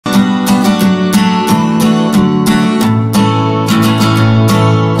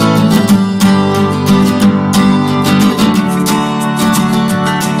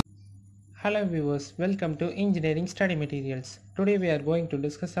viewers, welcome to Engineering Study Materials. Today we are going to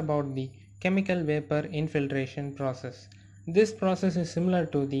discuss about the chemical vapor infiltration process. This process is similar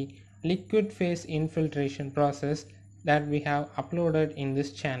to the liquid phase infiltration process that we have uploaded in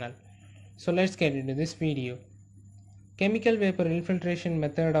this channel. So let's get into this video. Chemical vapor infiltration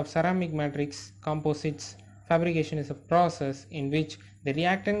method of ceramic matrix composites fabrication is a process in which the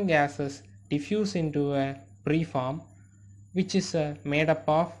reactant gases diffuse into a preform, which is made up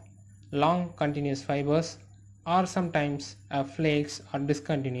of long continuous fibers or sometimes flakes or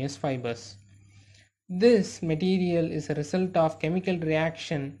discontinuous fibers. This material is a result of chemical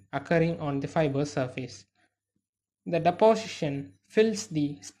reaction occurring on the fiber surface. The deposition fills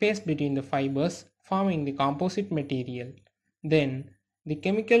the space between the fibers, forming the composite material. Then the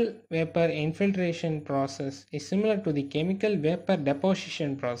chemical vapor infiltration process is similar to the chemical vapor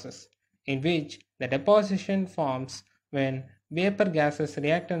deposition process, in which the deposition forms when vapor gases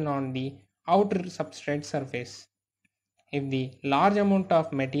react on the outer substrate surface. If the large amount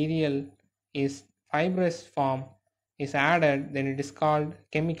of material is fibrous form is added, then it is called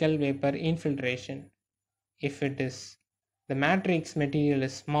chemical vapor infiltration. If the matrix material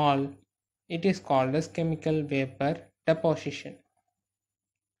is small, it is called as chemical vapor deposition.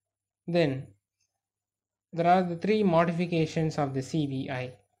 Then there are the three modifications of the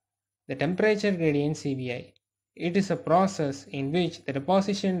CVI. The temperature gradient CVI. It is a process in which the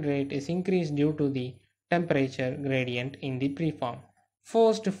deposition rate is increased due to the temperature gradient in the preform.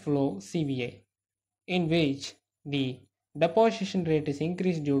 Forced flow CVI, in which the deposition rate is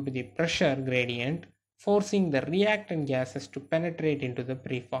increased due to the pressure gradient, forcing the reactant gases to penetrate into the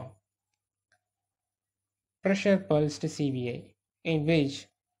preform. Pressure pulsed CVI, in which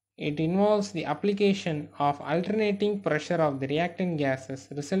it involves the application of alternating pressure of the reactant gases,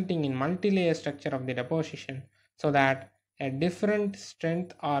 resulting in multi-layer structure of the deposition, so that a different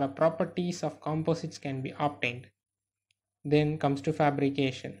strength or properties of composites can be obtained. Then comes to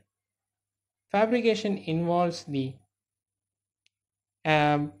fabrication. Fabrication involves the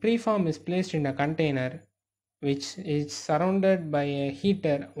preform is placed in a container which is surrounded by a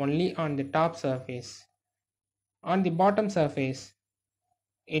heater only on the top surface. On the bottom surface,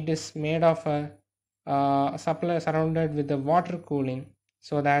 it is made of a supply surrounded with the water cooling,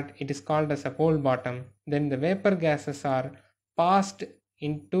 so that it is called as a cold bottom. Then the vapor gases are passed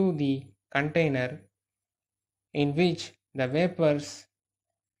into the container, in which the vapors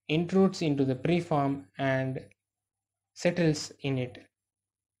intrudes into the preform and settles in it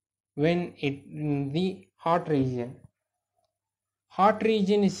when it in the hot region. Hot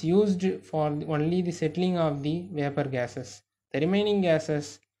region is used for only the settling of the vapor gases. The remaining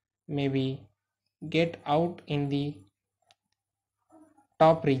gases may get out in the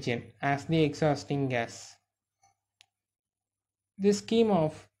top region as the exhausting gas. This scheme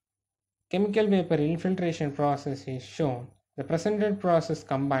of chemical vapor infiltration process is shown. The presented process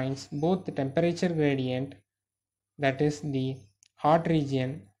combines both the temperature gradient, that is the hot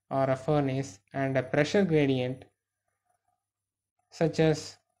region or a furnace, and a pressure gradient, such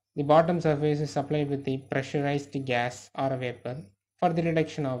as the bottom surface is supplied with the pressurized gas or a vapor, for the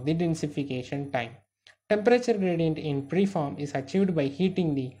reduction of the densification time. Temperature gradient in preform is achieved by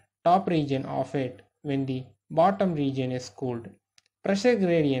heating the top region of it when the bottom region is cooled. Pressure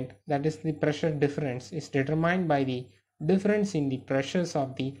gradient, that is the pressure difference, is determined by the difference in the pressures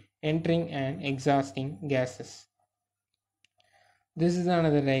of the entering and exhausting gases. This is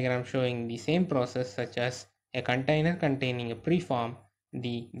another diagram showing the same process, such as a container containing a preform.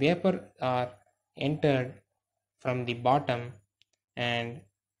 The vapor are entered from the bottom, and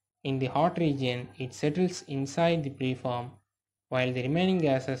in the hot region it settles inside the preform, while the remaining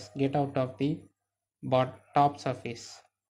gases get out of the top surface.